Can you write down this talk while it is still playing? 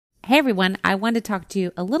Hey everyone, I want to talk to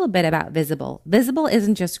you a little bit about Visible. Visible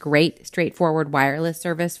isn't just great, straightforward wireless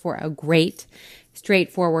service for a great,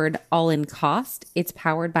 straightforward, all-in cost. It's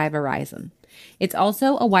powered by Verizon. It's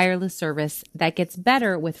also a wireless service that gets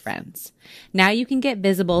better with friends. Now you can get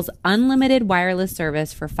Visible's unlimited wireless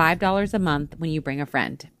service for $5 a month when you bring a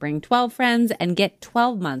friend. Bring 12 friends and get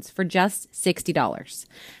 12 months for just $60.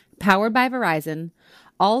 Powered by Verizon,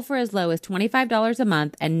 all for as low as $25 a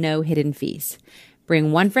month and no hidden fees.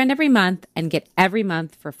 Bring one friend every month and get every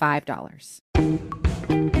month for $5.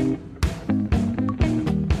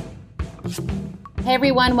 Hey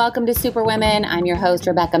everyone, welcome to Superwomen. I'm your host,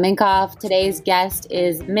 Rebecca Minkoff. Today's guest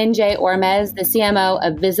is Minjae Ormes, the CMO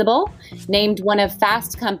of Visible, named one of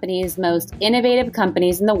Fast Company's most innovative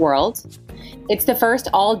companies in the world. It's the first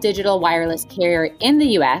all-digital wireless carrier in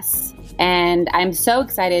the US, and I'm so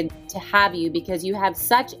excited to have you because you have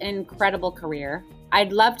such an incredible career.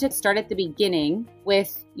 I'd love to start at the beginning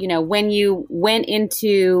with, when you went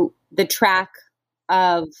into the track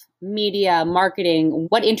of media marketing,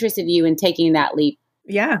 what interested you in taking that leap?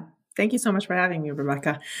 Yeah. Thank you so much for having me,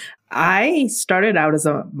 Rebecca. I started out as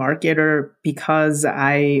a marketer because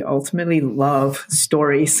I ultimately love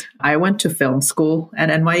stories. I went to film school at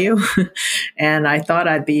NYU and I thought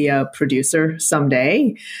I'd be a producer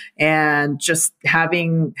someday. And just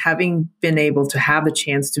having been able to have the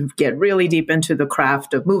chance to get really deep into the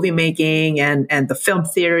craft of movie making and the film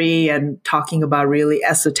theory and talking about really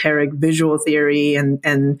esoteric visual theory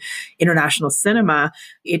and international cinema,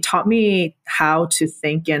 it taught me how to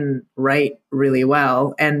think and write really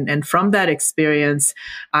well. And from that experience,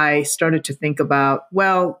 I started to think about,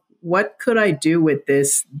 well, what could I do with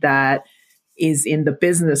this that is in the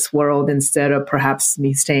business world instead of perhaps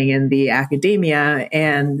me staying in the academia?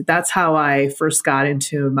 And that's how I first got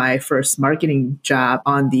into my first marketing job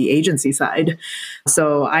on the agency side.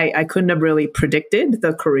 So I couldn't have really predicted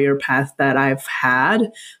the career path that I've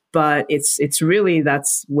had. But it's really,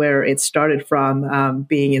 that's where it started from,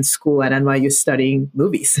 being in school at NYU studying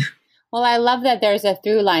movies. Well, I love that there's a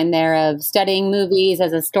through line there of studying movies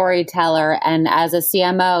as a storyteller. And as a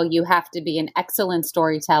CMO, you have to be an excellent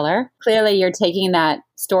storyteller. Clearly, you're taking that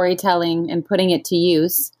storytelling and putting it to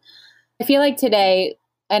use. I feel like today,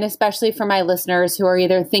 and especially for my listeners who are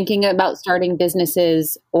either thinking about starting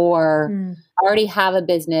businesses or already have a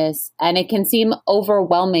business, and it can seem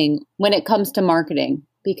overwhelming when it comes to marketing.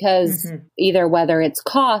 Because either whether it's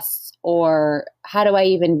costs or how do I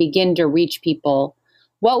even begin to reach people,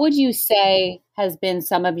 what would you say has been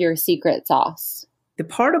some of your secret sauce? The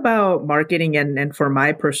part about marketing and for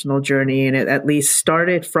my personal journey, and it at least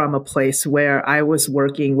started from a place where I was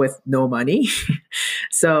working with no money.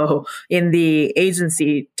 So in the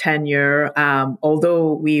agency tenure,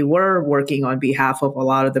 although we were working on behalf of a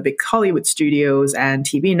lot of the big Hollywood studios and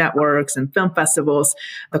TV networks and film festivals,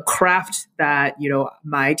 the craft that,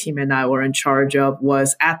 my team and I were in charge of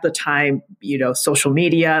was at the time, social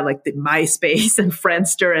media, like the MySpace and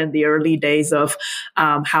Friendster and the early days of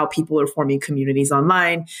how people are forming communities online,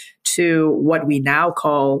 to what we now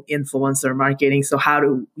call influencer marketing. So how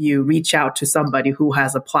do you reach out to somebody who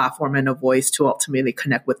has a platform and a voice to ultimately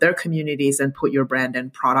connect with their communities and put your brand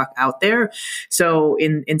and product out there? So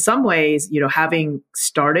in some ways, having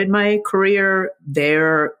started my career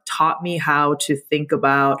there taught me how to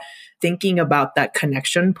thinking about that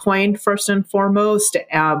connection point first and foremost,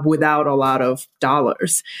 without a lot of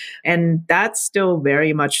dollars. And that still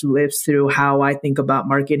very much lives through how I think about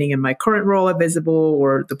marketing in my current role at Visible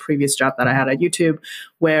or the previous job that I had at YouTube,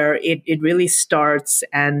 where it really starts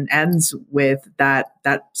and ends with that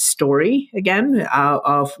story again,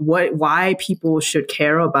 of why people should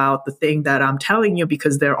care about the thing that I'm telling you,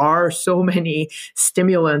 because there are so many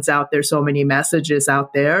stimulants out there, so many messages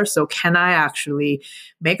out there. So can I actually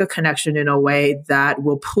make a connection in a way that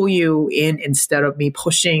will pull you in instead of me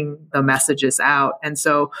pushing the messages out? And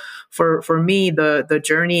so for me, the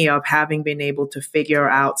journey of having been able to figure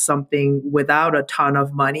out something without a ton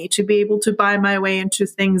of money to be able to buy my way into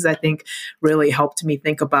things, I think really helped me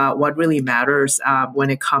think about what really matters when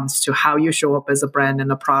it comes to how you show up as a brand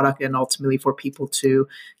and a product, and ultimately for people to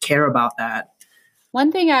care about that.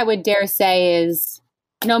 One thing I would dare say is,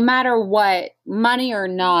 no matter what, money or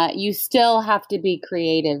not, you still have to be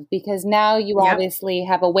creative, because now you obviously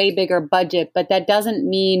have a way bigger budget, but that doesn't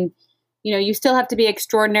mean, you still have to be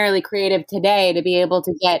extraordinarily creative today to be able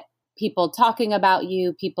to get people talking about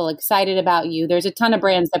you, people excited about you. There's a ton of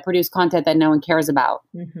brands that produce content that no one cares about.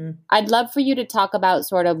 I'd love for you to talk about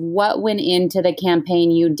sort of what went into the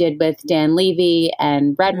campaign you did with Dan Levy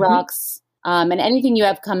and Red Rocks. And anything you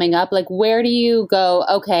have coming up, like where do you go,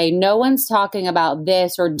 okay, no one's talking about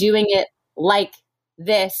this or doing it like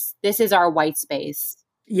this. This is our white space.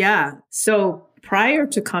 Yeah. So prior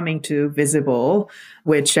to coming to Visible,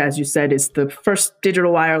 which, as you said, is the first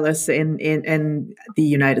digital wireless in the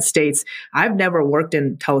United States, I've never worked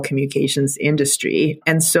in telecommunications industry.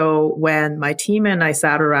 And so when my team and I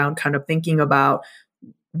sat around kind of thinking about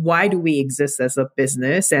why do we exist as a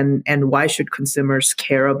business and why should consumers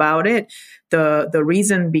care about it, the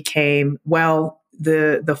reason became, well,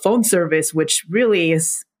 the phone service, which really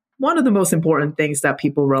is one of the most important things that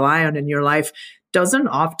people rely on in your life, doesn't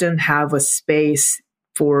often have a space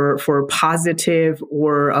for positive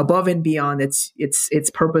or above and beyond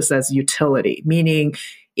its purpose as utility. Meaning,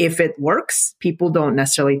 if it works, people don't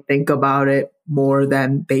necessarily think about it more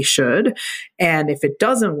than they should. And if it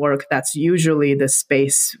doesn't work, that's usually the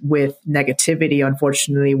space with negativity,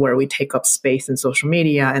 unfortunately, where we take up space in social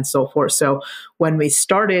media and so forth. So when we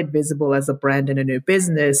started Visible as a brand and a new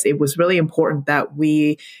business, it was really important that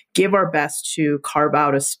we give our best to carve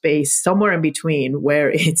out a space somewhere in between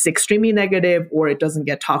where it's extremely negative or it doesn't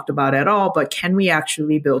get talked about at all. But can we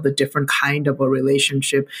actually build a different kind of a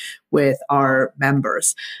relationship with our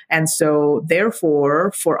members? And so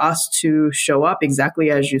therefore, for us to show up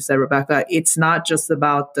exactly as you said, Rebecca, it's not just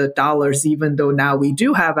about the dollars, even though now we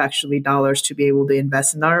do have actually dollars to be able to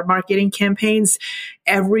invest in our marketing campaigns.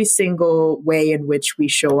 Every single way in which we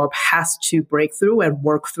show up has to break through and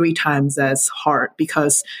work 3 times as hard,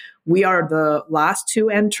 because we are the last to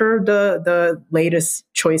enter the latest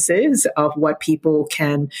choices of what people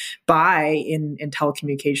can buy in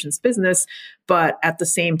telecommunications business. But at the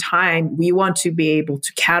same time, we want to be able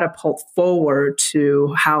to catapult forward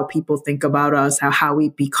to how people think about us, how we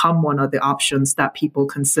become one of the options that people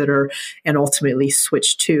consider and ultimately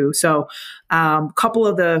switch to. So a couple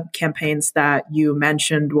of the campaigns that you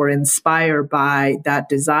mentioned were inspired by that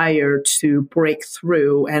desire to break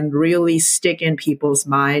through and really stick in people's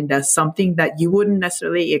mind as something that you wouldn't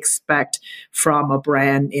necessarily expect from a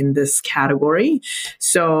brand in this category.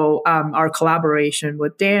 So our collaboration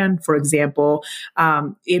with Dan, for example,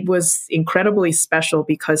 it was incredibly special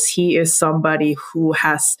because he is somebody who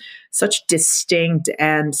has such distinct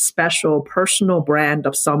and special personal brand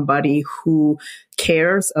of somebody who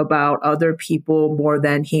cares about other people more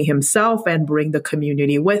than he himself and bring the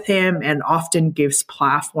community with him, and often gives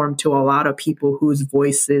platform to a lot of people whose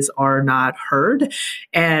voices are not heard.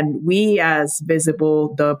 And we as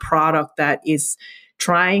Visible, the product that is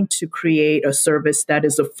trying to create a service that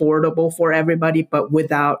is affordable for everybody, but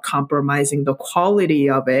without compromising the quality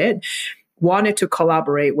of it, wanted to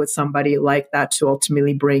collaborate with somebody like that to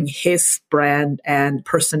ultimately bring his brand and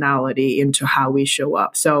personality into how we show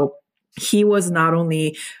up. So he was not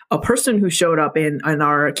only a person who showed up in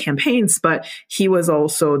our campaigns, but he was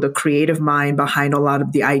also the creative mind behind a lot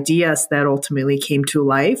of the ideas that ultimately came to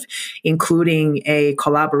life, including a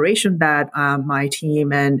collaboration that my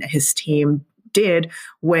team and his team did,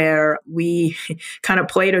 where we kind of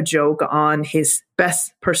played a joke on his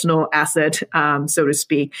best personal asset, so to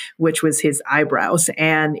speak, which was his eyebrows.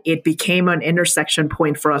 And it became an intersection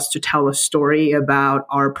point for us to tell a story about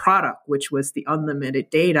our product, which was the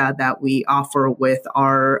unlimited data that we offer with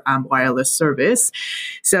our wireless service.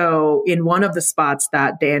 So in one of the spots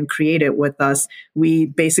that Dan created with us, we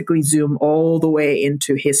basically zoom all the way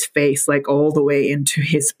into his face, like all the way into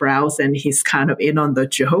his brows, and he's kind of in on the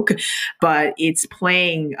joke. But it's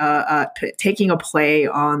playing, taking a play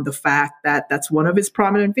on the fact that that's one of his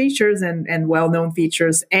prominent features and well-known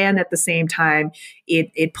features. And at the same time,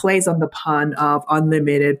 it plays on the pun of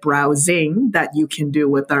unlimited browsing that you can do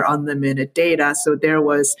with our unlimited data. So there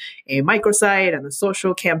was a microsite and a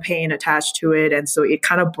social campaign attached to it. And so it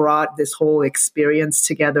kind of brought this whole experience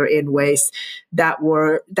together in ways that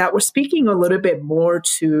were speaking a little bit more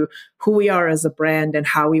to who we are as a brand and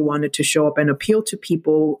how we wanted to show up and appeal to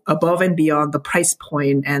people above and beyond the price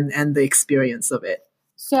point and the experience of it.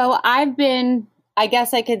 So I've been, I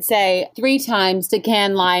guess I could say, 3 times to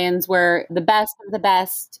Cannes Lions, where the best of the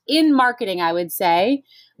best in marketing, I would say,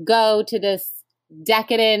 go to this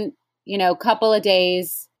decadent, couple of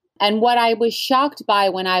days. And what I was shocked by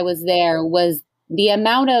when I was there was the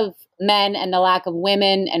amount of men and the lack of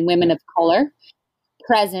women and women of color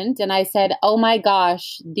present. And I said, oh my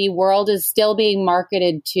gosh, the world is still being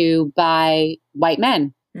marketed to by white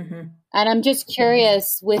men. Mm-hmm. And I'm just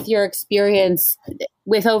curious, with your experience,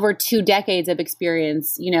 with over 2 decades of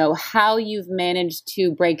experience, how you've managed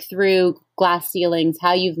to break through glass ceilings,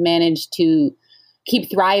 how you've managed to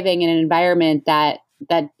keep thriving in an environment that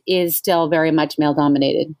is still very much male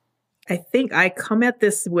dominated. I think I come at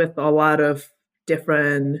this with a lot of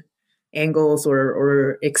different angles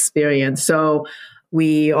or experience. So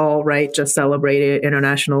we all, right, just celebrated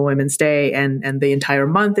International Women's Day, and the entire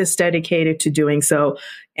month is dedicated to doing so.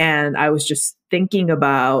 And I was just thinking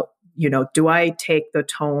about, do I take the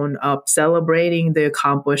tone up celebrating the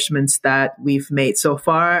accomplishments that we've made so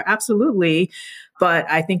far? Absolutely. But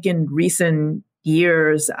I think in recent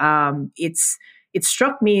years, it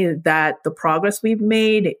struck me that the progress we've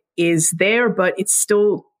made is there, but it's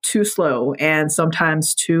still too slow and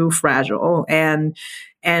sometimes too fragile. And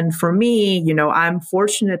for me, I'm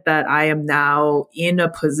fortunate that I am now in a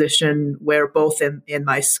position where both in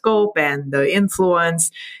my scope and the influence,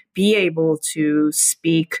 be able to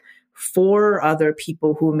speak for other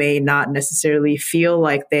people who may not necessarily feel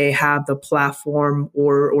like they have the platform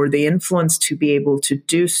or the influence to be able to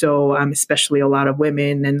do so, especially a lot of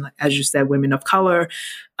women and, as you said, women of color.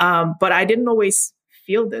 But I didn't always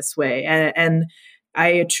feel this way. And I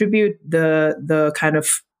attribute the kind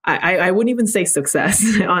of, I wouldn't even say success,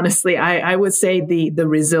 honestly. I would say the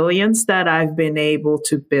resilience that I've been able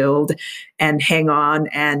to build and hang on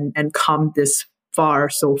and come this far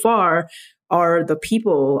so far are the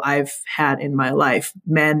people I've had in my life,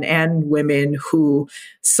 men and women who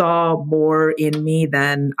saw more in me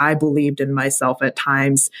than I believed in myself at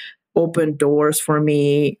times, opened doors for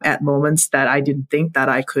me at moments that I didn't think that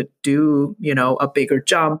I could do, a bigger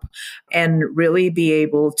jump, and really be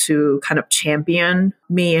able to kind of champion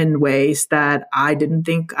me in ways that I didn't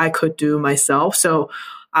think I could do myself. So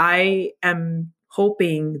I am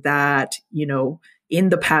hoping that, in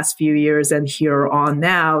the past few years and here on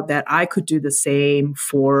now, that I could do the same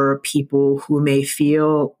for people who may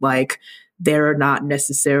feel like they're not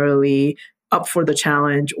necessarily up for the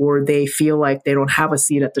challenge, or they feel like they don't have a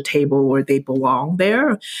seat at the table or they belong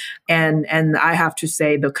there. And I have to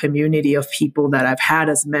say, the community of people that I've had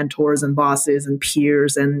as mentors and bosses and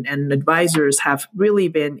peers and advisors have really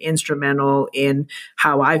been instrumental in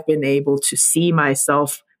how I've been able to see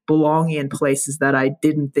myself belong in places that I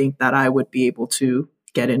didn't think that I would be able to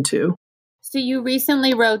get into. So you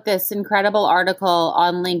recently wrote this incredible article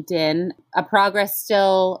on LinkedIn, A Progress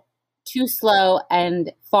Still Too Slow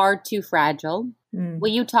and Far Too Fragile.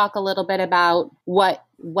 Will you talk a little bit about what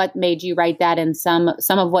made you write that and some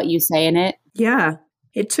of what you say in it? Yeah,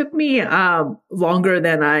 it took me longer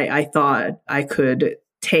than I thought I could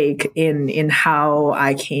take in how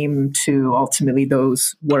I came to ultimately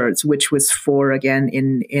those words, which was for, again,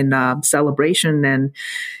 in celebration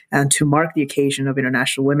and to mark the occasion of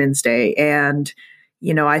International Women's Day. And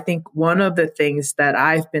I think one of the things that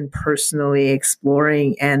I've been personally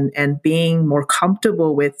exploring and being more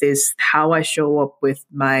comfortable with is how I show up with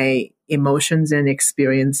my emotions and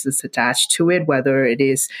experiences attached to it, whether it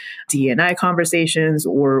is D&I conversations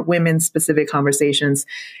or women-specific conversations.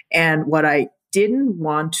 And what I didn't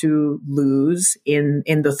want to lose in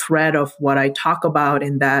the thread of what I talk about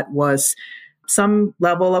in that was some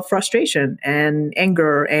level of frustration and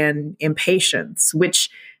anger and impatience, which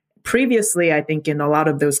previously, I think in a lot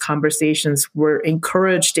of those conversations were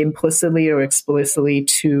encouraged implicitly or explicitly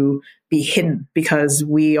to be hidden, because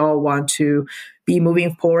we all want to be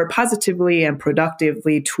moving forward positively and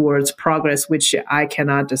productively towards progress, which I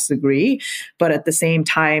cannot disagree. But at the same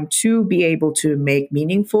time, to be able to make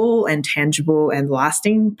meaningful and tangible and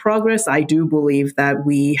lasting progress, I do believe that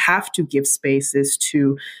we have to give spaces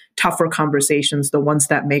to tougher conversations, the ones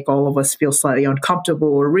that make all of us feel slightly uncomfortable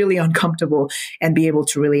or really uncomfortable, and be able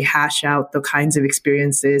to really hash out the kinds of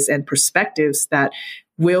experiences and perspectives that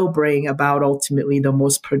will bring about ultimately the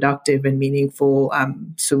most productive and meaningful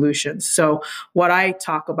solutions. So what I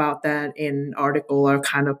talk about that in article are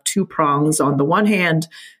kind of two prongs. On the one hand,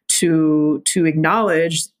 to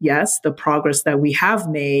acknowledge, yes, the progress that we have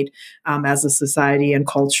made as a society and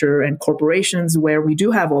culture and corporations, where we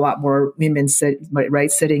do have a lot more women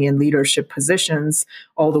sitting in leadership positions,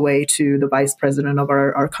 all the way to the vice president of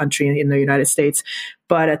our country in the United States.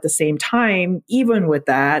 But at the same time, even with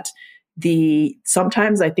that,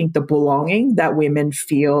 sometimes I think the belonging that women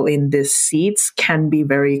feel in these seats can be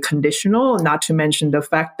very conditional, not to mention the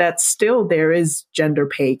fact that still there is gender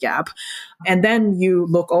pay gap. And then you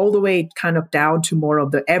look all the way kind of down to more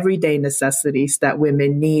of the everyday necessities that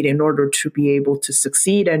women need in order to be able to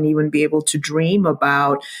succeed and even be able to dream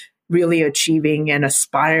about really achieving and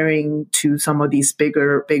aspiring to some of these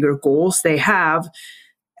bigger goals they have.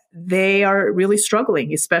 They are really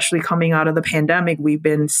struggling, especially coming out of the pandemic. We've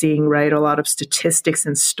been seeing, right, a lot of statistics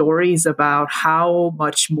and stories about how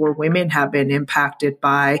much more women have been impacted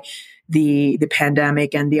by the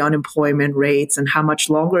pandemic and the unemployment rates, and how much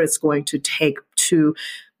longer it's going to take to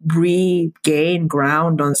regain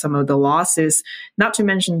ground on some of the losses, not to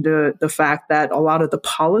mention the fact that a lot of the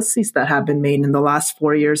policies that have been made in the last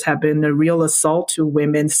 4 years have been a real assault to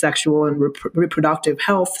women's sexual and reproductive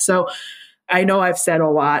health. So I know I've said a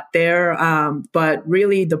lot there, but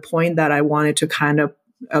really the point that I wanted to kind of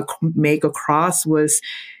make across was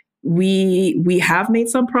we have made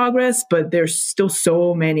some progress, but there's still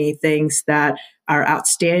so many things that are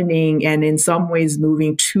outstanding and in some ways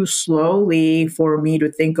moving too slowly for me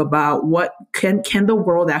to think about what can the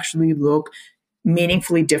world actually look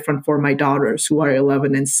meaningfully different for my daughters who are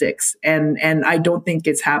 11 and 6. And I don't think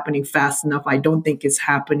it's happening fast enough. I don't think it's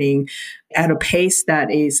happening at a pace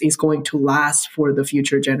that is going to last for the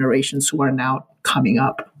future generations who are now coming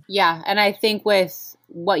up. Yeah. And I think with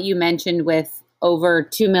what you mentioned with over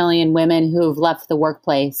 2 million women who've left the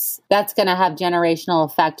workplace, that's going to have generational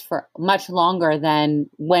effect for much longer than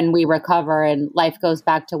when we recover and life goes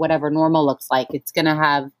back to whatever normal looks like. It's going to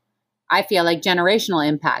have, I feel like, generational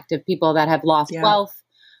impact of people that have lost wealth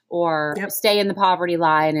or stay in the poverty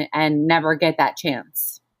line and never get that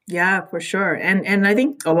chance. Yeah, for sure. And I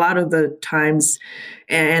think a lot of the times,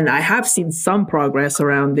 and I have seen some progress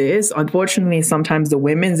around this, unfortunately, sometimes the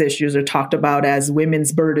women's issues are talked about as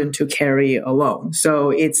women's burden to carry alone. So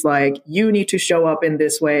it's like, you need to show up in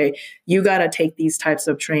this way. You got to take these types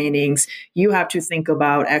of trainings. You have to think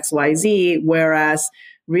about X, Y, Z. Whereas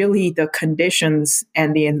really the conditions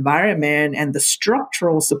and the environment and the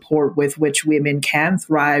structural support with which women can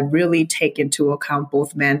thrive really take into account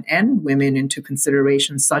both men and women into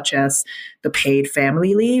consideration, such as the paid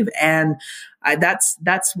family leave. And that's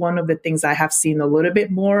one of the things I have seen a little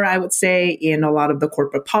bit more, I would say, in a lot of the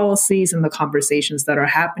corporate policies and the conversations that are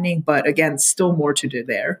happening. But again, still more to do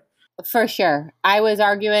there. For sure. I was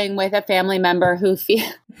arguing with a family member who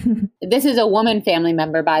this is a woman family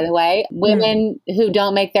member, by the way, women who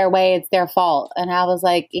don't make their way, it's their fault. And I was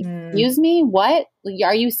like, excuse me, what?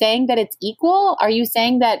 Are you saying that it's equal? Are you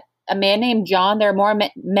saying that a man named John, there are more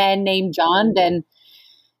men named John than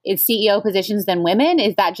is CEO positions than women?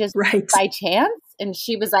 Is that just by chance? And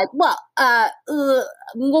she was like, well, I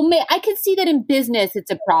could see that in business, it's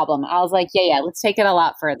a problem. I was like, yeah, let's take it a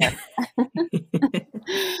lot further.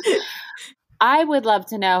 I would love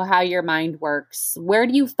to know how your mind works. Where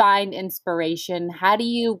do you find inspiration? How do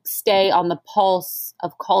you stay on the pulse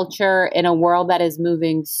of culture in a world that is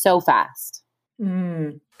moving so fast?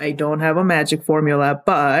 I don't have a magic formula,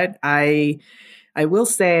 but I will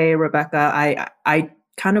say, Rebecca, I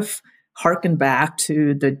kind of harken back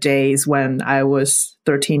to the days when I was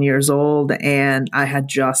 13 years old and I had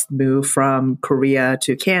just moved from Korea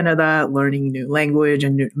to Canada, learning new language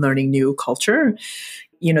and learning new culture.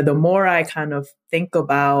 You know, the more I kind of think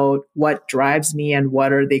about what drives me and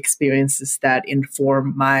what are the experiences that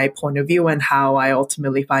inform my point of view and how I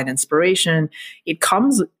ultimately find inspiration, it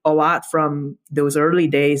comes a lot from those early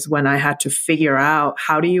days when I had to figure out,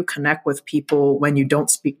 how do you connect with people when you don't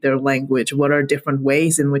speak their language? What are different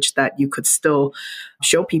ways in which that you could still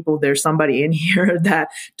show people there's somebody in here that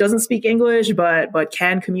doesn't speak English, but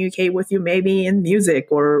can communicate with you maybe in music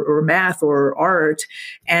or math or art.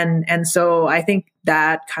 And so I think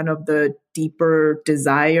that kind of the deeper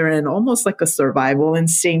desire and almost like a survival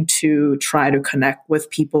instinct to try to connect with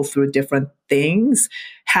people through different things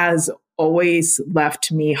has always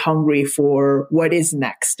left me hungry for what is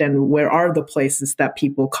next and where are the places that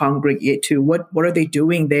people congregate to, what are they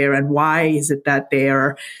doing there, and why is it that they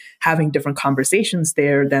are having different conversations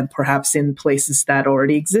there than perhaps in places that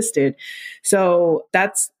already existed. So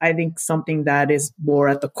that's, I think, something that is more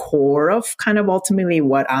at the core of kind of ultimately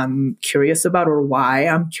what I'm curious about or why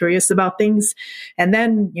I'm curious about things. And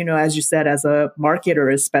then, you know, as you said, as a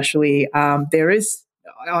marketer especially, there is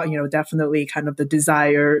definitely kind of the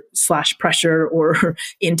desire / pressure or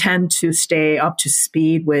intent to stay up to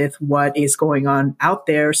speed with what is going on out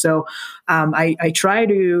there. So I try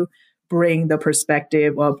to bring the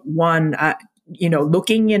perspective of one,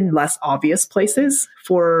 looking in less obvious places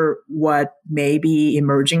for what may be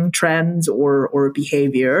emerging trends or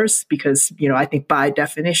behaviors, because, I think by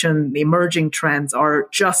definition, the emerging trends are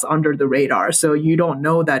just under the radar. So you don't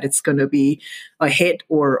know that it's going to be a hit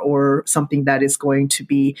or something that is going to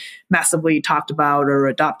be massively talked about or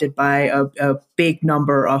adopted by a big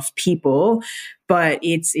number of people. But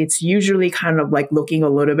it's usually kind of like looking a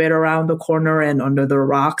little bit around the corner and under the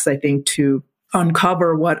rocks, I think, to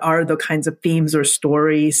uncover what are the kinds of themes or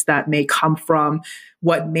stories that may come from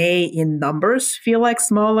what may in numbers feel like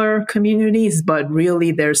smaller communities, but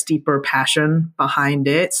really there's deeper passion behind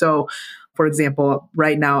it. So for example,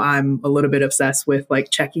 right now I'm a little bit obsessed with like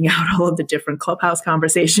checking out all of the different Clubhouse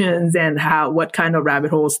conversations and what kind of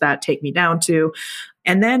rabbit holes that take me down to.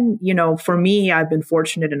 And then, for me, I've been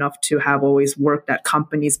fortunate enough to have always worked at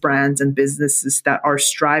companies, brands, and businesses that are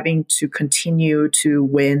striving to continue to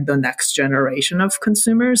win the next generation of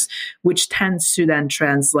consumers, which tends to then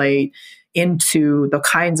translate into the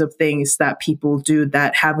kinds of things that people do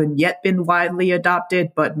that haven't yet been widely adopted,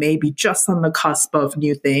 but maybe just on the cusp of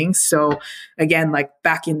new things. So again, like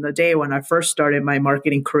back in the day when I first started my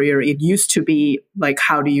marketing career, it used to be like,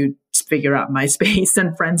 how do you figure out MySpace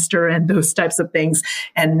and Friendster and those types of things?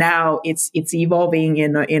 And now it's evolving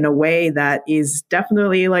in a way that is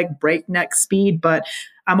definitely like breakneck speed, but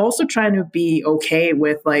I'm also trying to be okay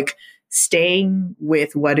with like staying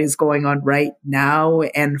with what is going on right now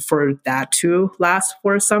and for that to last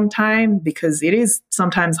for some time, because it is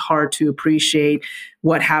sometimes hard to appreciate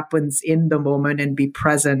what happens in the moment and be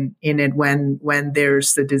present in it when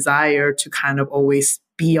there's the desire to kind of always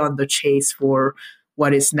be on the chase for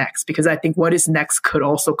what is next. Because I think what is next could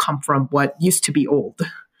also come from what used to be old.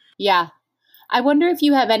 Yeah. I wonder if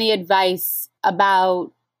you have any advice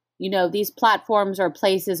about, these platforms or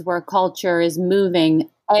places where culture is moving,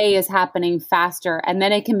 is happening faster, and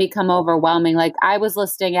then it can become overwhelming. Like I was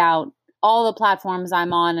listing out all the platforms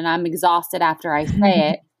I'm on and I'm exhausted after I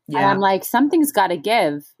say it. Yeah. And I'm like, something's got to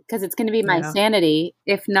give because it's going to be my sanity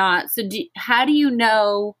if not. So how do you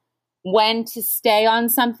know when to stay on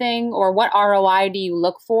something, or what ROI do you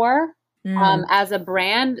look for as a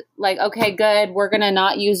brand? Like, okay, good. We're going to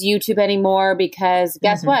not use YouTube anymore because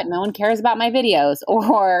guess what? No one cares about my videos.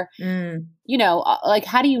 Or, like,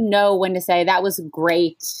 how do you know when to say that was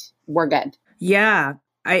great? We're good. Yeah.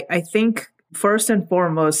 I think first and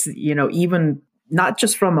foremost, even not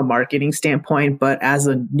just from a marketing standpoint, but as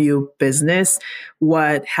a new business,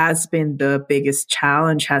 what has been the biggest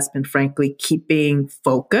challenge has been, frankly, keeping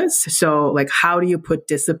focus. So like, how do you put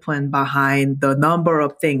discipline behind the number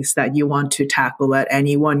of things that you want to tackle at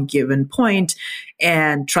any one given point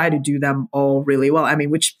and try to do them all really well? I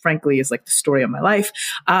mean, which frankly is like the story of my life.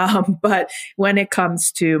 But when it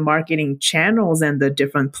comes to marketing channels and the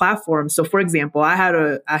different platforms, so for example, I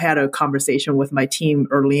had a conversation with my team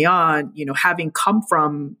early on, having come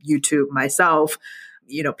from YouTube myself,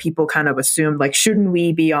 people kind of assumed like, shouldn't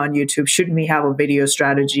we be on YouTube? Shouldn't we have a video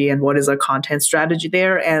strategy? And what is our content strategy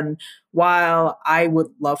there? And while I would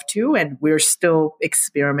love to, and we're still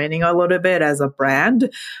experimenting a little bit as a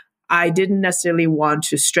brand, I didn't necessarily want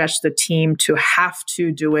to stretch the team to have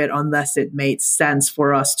to do it unless it made sense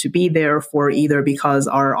for us to be there, for either because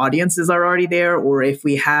our audiences are already there, or if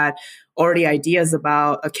we had already ideas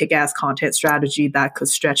about a kick-ass content strategy that could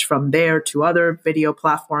stretch from there to other video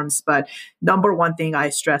platforms. But number one thing I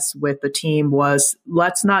stressed with the team was,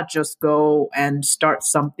 let's not just go and start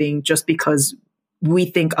something just because we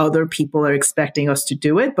think other people are expecting us to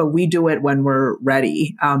do it, but we do it when we're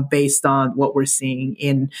ready, based on what we're seeing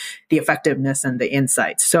in the effectiveness and the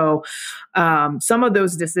insights. So some of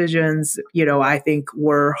those decisions, I think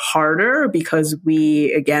were harder because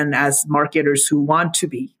we, again, as marketers who want to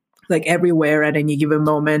be like everywhere at any given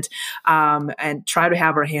moment, and try to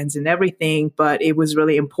have our hands in everything. But it was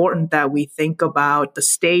really important that we think about the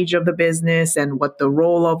stage of the business and what the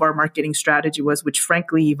role of our marketing strategy was, which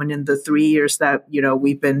frankly, even in the 3 years that,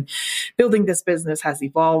 we've been building this business has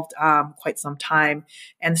evolved quite some time.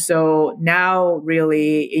 And so now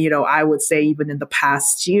really, I would say even in the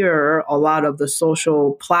past year, a lot of the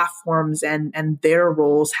social platforms and their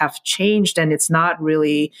roles have changed. And it's not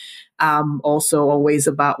really also always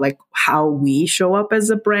about like how we show up as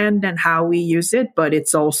a brand and how we use it, but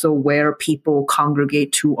it's also where people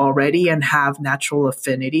congregate to already and have natural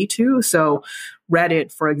affinity to. So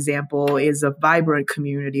Reddit, for example, is a vibrant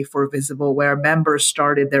community for Visible where members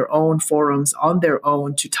started their own forums on their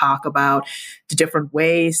own to talk about the different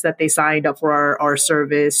ways that they signed up for our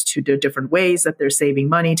service, to the different ways that they're saving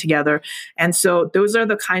money together. And so those are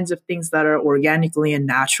the kinds of things that are organically and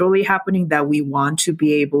naturally happening that we want to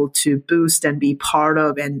be able to boost and be part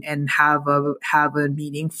of and have a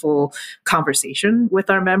meaningful conversation with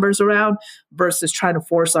our members around, versus trying to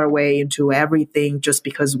force our way into everything just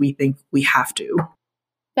because we think we have to.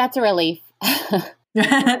 That's a relief.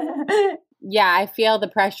 Yeah, I feel the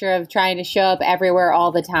pressure of trying to show up everywhere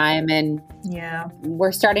all the time. And yeah,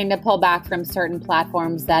 we're starting to pull back from certain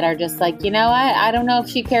platforms that are just like, I don't know if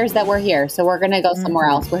she cares that we're here. So we're going to go somewhere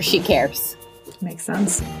else where she cares. Makes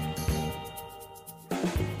sense.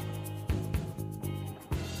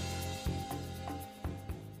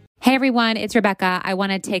 Hey everyone, it's Rebecca. I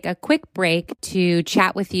want to take a quick break to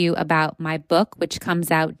chat with you about my book, which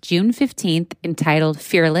comes out June 15th, entitled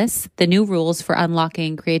Fearless: The New Rules for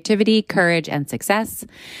Unlocking Creativity, Courage, and Success.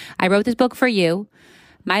 I wrote this book for you,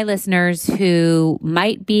 my listeners who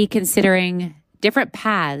might be considering different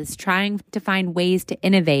paths, trying to find ways to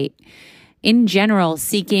innovate, in general,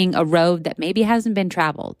 seeking a road that maybe hasn't been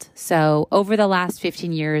traveled. So over the last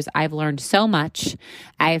 15 years, I've learned so much.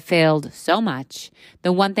 I have failed so much.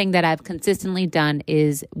 The one thing that I've consistently done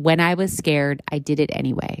is when I was scared, I did it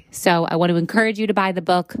anyway. So I want to encourage you to buy the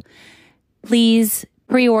book. Please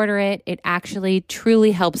pre-order it. It actually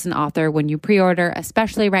truly helps an author when you pre-order,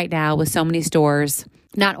 especially right now with so many stores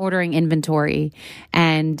not ordering inventory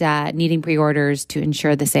and needing pre-orders to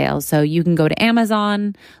ensure the sales. So you can go to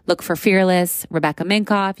Amazon, look for Fearless, Rebecca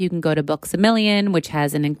Minkoff. You can go to Books A Million, which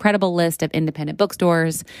has an incredible list of independent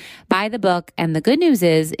bookstores. Buy the book. And the good news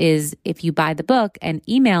is if you buy the book and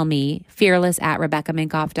email me,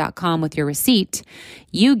 fearless@RebeccaMinkoff.com with your receipt,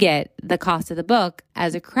 you get the cost of the book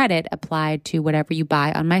as a credit applied to whatever you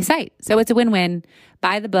buy on my site. So it's a win-win.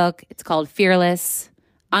 Buy the book. It's called Fearless: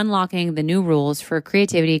 Unlocking the New Rules for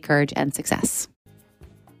Creativity, Courage, and Success.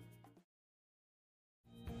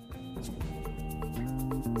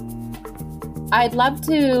 I'd love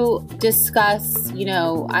to discuss,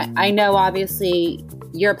 I know obviously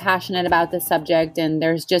you're passionate about this subject, and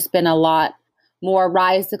there's just been a lot more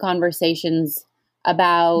rise to conversations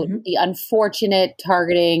about the unfortunate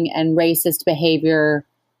targeting and racist behavior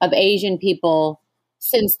of Asian people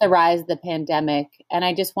since the rise of the pandemic. And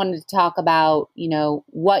I just wanted to talk about,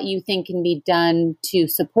 what you think can be done to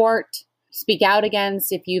support, speak out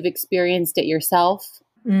against if you've experienced it yourself.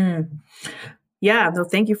 Yeah, no,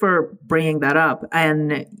 thank you for bringing that up.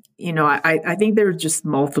 And, I think there are just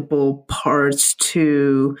multiple parts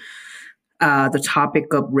to the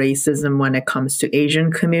topic of racism when it comes to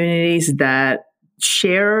Asian communities that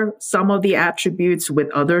share some of the attributes with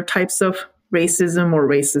other types of racism or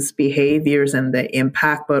racist behaviors and the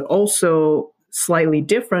impact, but also slightly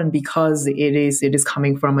different because it is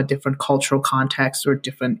coming from a different cultural context or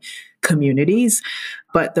different communities.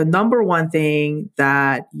 But the number one thing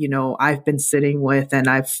that, I've been sitting with and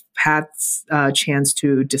I've had a chance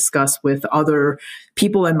to discuss with other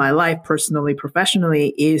people in my life, personally,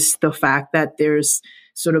 professionally, is the fact that there's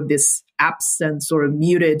sort of this absence or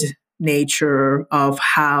muted nature of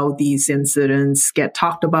how these incidents get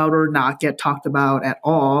talked about or not get talked about at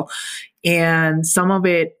all. And some of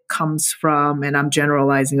it comes from, and I'm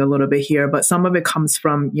generalizing a little bit here, but some of it comes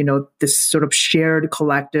from, this sort of shared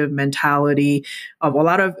collective mentality of a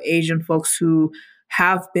lot of Asian folks who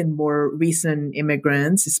have been more recent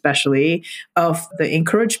immigrants, especially, of the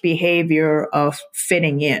encouraged behavior of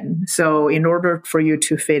fitting in. So in order for you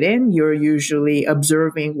to fit in, you're usually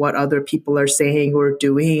observing what other people are saying or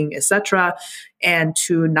doing, etc., and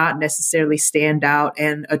to not necessarily stand out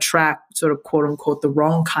and attract sort of quote unquote the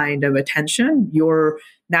wrong kind of attention. Your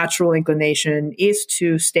natural inclination is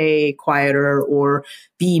to stay quieter or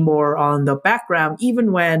be more on the background,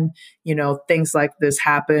 even when, things like this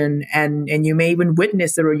happen and you may even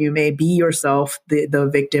witness it or you may be yourself the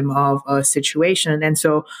victim of a situation. And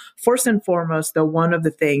so first and foremost, one of the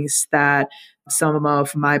things that some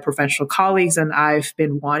of my professional colleagues and I've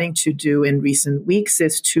been wanting to do in recent weeks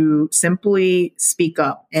is to simply speak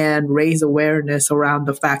up and raise awareness around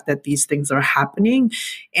the fact that these things are happening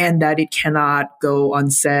and that it cannot go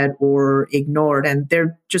unsaid or ignored. And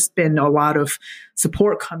there's just been a lot of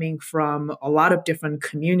support coming from a lot of different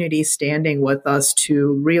communities standing with us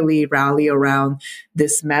to really rally around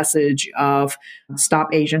this message of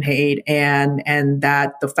stop Asian hate and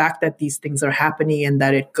that the fact that these things are happening and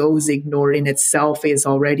that it goes ignored in itself is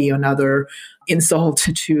already another insult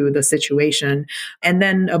to the situation. And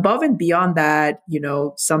then above and beyond that,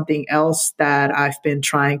 something else that I've been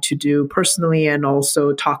trying to do personally and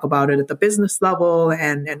also talk about it at the business level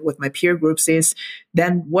and with my peer groups is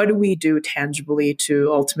then what do we do tangibly to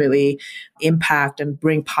ultimately impact and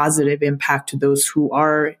bring positive impact to those who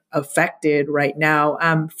are affected right now?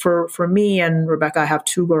 For me and Rebecca, I have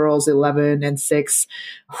two girls, 11 and 6,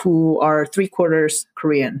 who are 3/4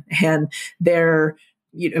 Korean, and they're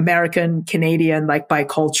American, Canadian, like by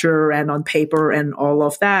culture and on paper and all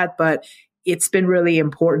of that. But it's been really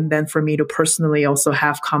important then for me to personally also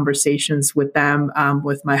have conversations with them,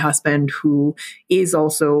 with my husband, who is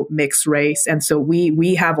also mixed race. And so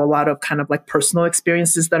we have a lot of kind of like personal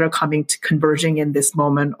experiences that are coming to converging in this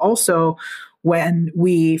moment also when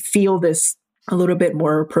we feel this a little bit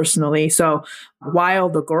more personally. So while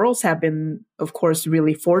the girls have been, of course,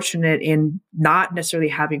 really fortunate in not necessarily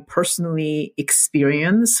having personally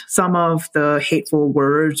experienced some of the hateful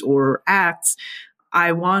words or acts,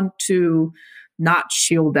 I want to not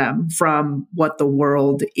shield them from what the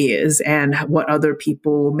world is and what other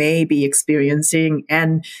people may be experiencing.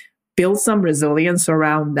 And build some resilience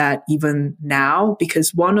around that even now,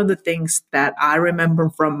 because one of the things that I remember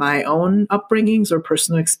from my own upbringings or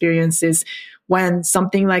personal experiences, when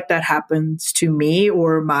something like that happens to me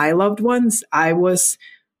or my loved ones, I was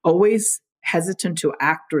always hesitant to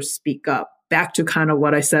act or speak up. Back to kind of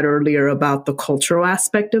what I said earlier about the cultural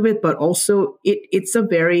aspect of it, but also it's a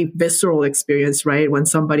very visceral experience, right? When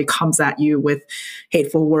somebody comes at you with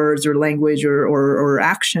hateful words or language or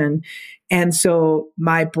action. And so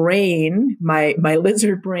my brain, my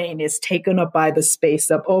lizard brain is taken up by the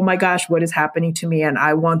space of, oh my gosh, what is happening to me? And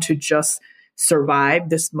I want to just survive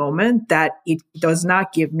this moment, that it does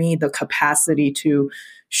not give me the capacity to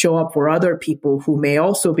show up for other people who may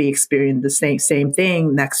also be experiencing the same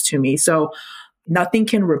thing next to me. So nothing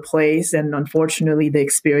can replace, and unfortunately, the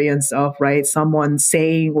experience of, right, someone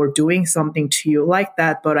saying or doing something to you like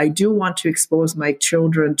that. But I do want to expose my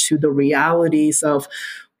children to the realities of,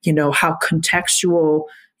 how contextual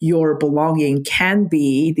your belonging can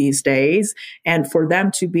be these days, and for them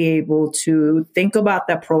to be able to think about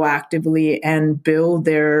that proactively and build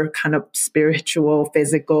their kind of spiritual,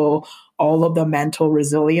 physical, all of the mental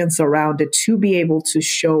resilience around it, to be able to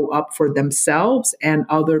show up for themselves and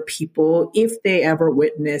other people if they ever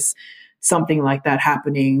witness something like that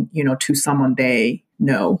happening, to someone they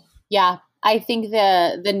know. Yeah. I think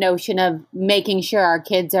the notion of making sure our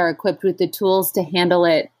kids are equipped with the tools to handle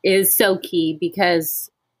it is so key, because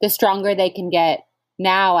the stronger they can get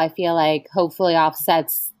now, I feel like hopefully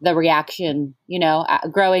offsets the reaction.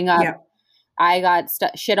 Growing up, yeah. I got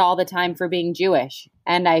shit all the time for being Jewish.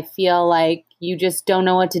 And I feel like you just don't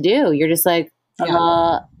know what to do. You're just like,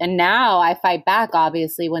 and now I fight back,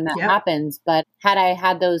 obviously, when that happens. But had I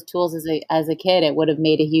had those tools as a kid, it would have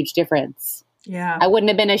made a huge difference. Yeah. I wouldn't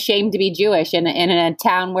have been ashamed to be Jewish in a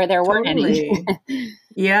town where there weren't any.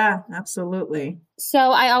 Yeah, absolutely. So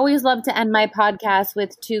I always love to end my podcast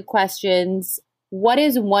with 2 questions. What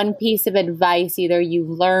is one piece of advice either you've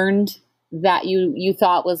learned that you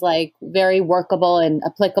thought was like very workable and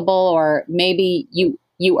applicable, or maybe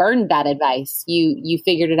you earned that advice, you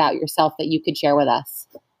figured it out yourself, that you could share with us?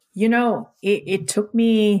 It took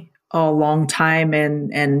me a long time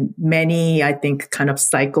and many, I think, kind of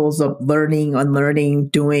cycles of learning, unlearning,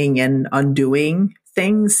 doing and undoing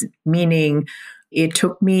things, meaning it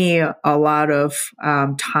took me a lot of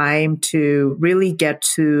time to really get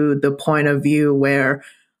to the point of view where,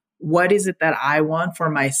 what is it that I want for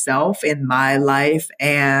myself in my life?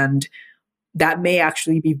 And that may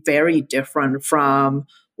actually be very different from,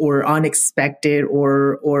 or unexpected,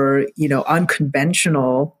 or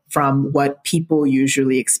unconventional from what people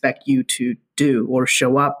usually expect you to do or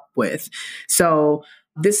show up with. So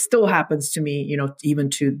this still happens to me, even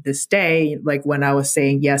to this day. Like when I was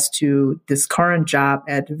saying yes to this current job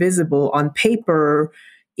at Visible, on paper,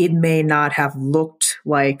 it may not have looked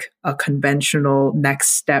like a conventional next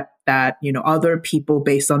step that, other people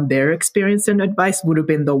based on their experience and advice would have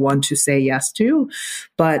been the one to say yes to.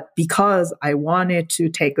 But because I wanted to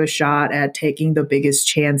take a shot at taking the biggest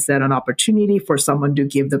chance at an opportunity for someone to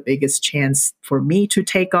give the biggest chance for me to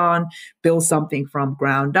take on, build something from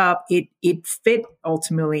ground up, it fit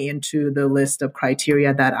ultimately into the list of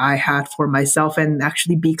criteria that I had for myself, and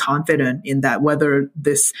actually be confident in that whether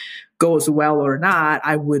this goes well or not,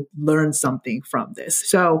 I would learn something from this.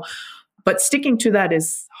 So, but sticking to that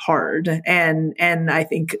is hard. And I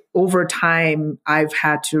think over time, I've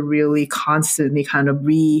had to really constantly kind of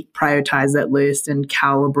reprioritize that list and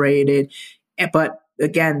calibrate it. But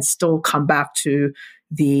again, still come back to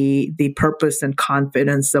the purpose and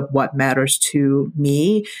confidence of what matters to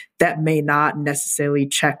me, that may not necessarily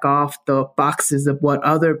check off the boxes of what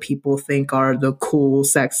other people think are the cool,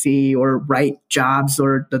 sexy, or right jobs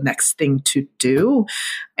or the next thing to do.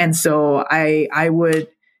 And so I would,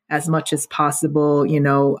 as much as possible,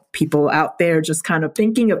 people out there just kind of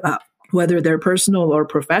thinking about whether they're personal or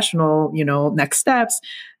professional, next steps,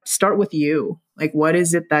 start with you. Like, what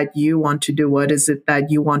is it that you want to do? What is it that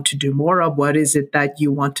you want to do more of? What is it that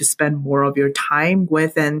you want to spend more of your time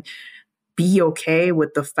with? And be okay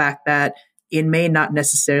with the fact that it may not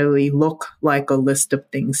necessarily look like a list of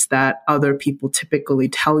things that other people typically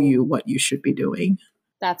tell you what you should be doing.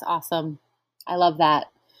 That's awesome. I love that.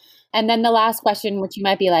 And then the last question, which you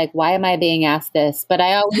might be like, why am I being asked this? But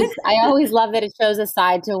I always love that it shows a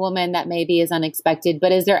side to a woman that maybe is unexpected.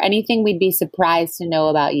 But is there anything we'd be surprised to know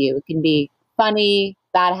about you? It can be funny,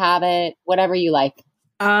 bad habit, whatever you like.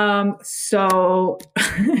 So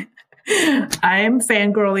I am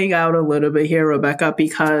fangirling out a little bit here, Rebecca,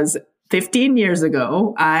 because 15 years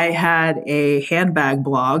ago, I had a handbag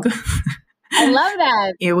blog. I love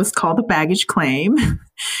that. It was called The Baggage Claim.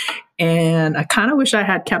 And I kind of wish I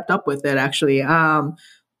had kept up with it, actually.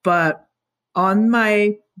 But on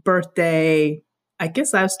my birthday, I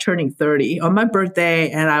guess I was turning 30 on my birthday,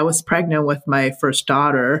 and I was pregnant with my first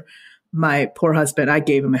daughter. My poor husband, I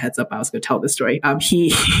gave him a heads up I was going to tell this story.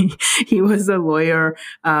 He was a lawyer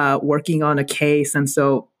working on a case. And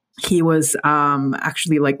so he was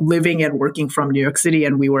actually like living and working from New York City,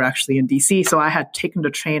 and we were actually in DC. So I had taken the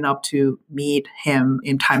train up to meet him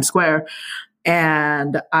in Times Square.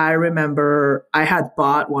 And I remember I had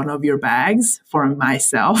bought one of your bags for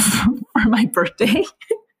myself for my birthday.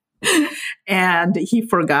 And he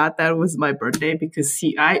forgot that it was my birthday because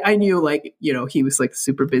I knew like, he was like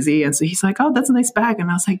super busy. And so he's like, oh, that's a nice bag.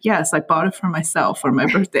 And I was like, yes, I bought it for myself for my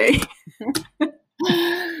birthday.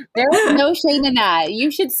 There was no shame in that.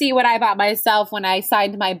 You should see what I bought myself when I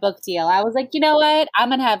signed my book deal. I was like, you know what? I'm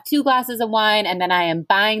going to have 2 glasses of wine and then I am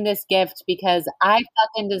buying this gift because I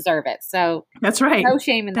fucking deserve it. So that's right. No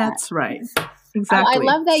shame in that. That's right. Exactly. I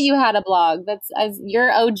love that you had a blog. That's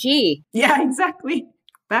your OG. Yeah, exactly.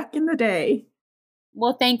 Back in the day.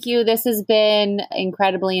 Well, thank you. This has been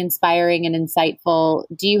incredibly inspiring and insightful.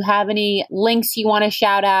 Do you have any links you want to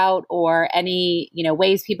shout out or any,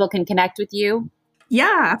 ways people can connect with you?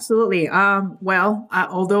 Yeah, absolutely.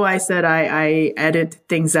 Although I said I edit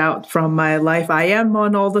things out from my life, I am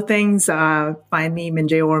on all the things. Find me,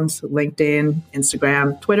 Minjae Ormes, LinkedIn,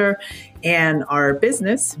 Instagram, Twitter, and our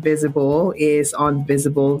business, Visible, is on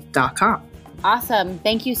visible.com. Awesome.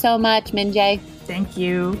 Thank you so much, Minjae. Thank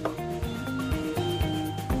you.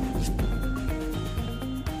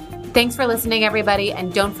 Thanks for listening, everybody.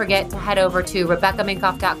 And don't forget to head over to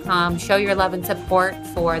RebeccaMinkoff.com. Show your love and support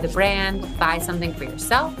for the brand. Buy something for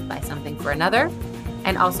yourself. Buy something for another.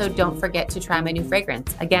 And also don't forget to try my new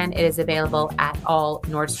fragrance. Again, it is available at all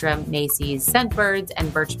Nordstrom, Macy's, Scentbirds,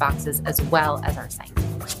 and Birchboxes, as well as our site.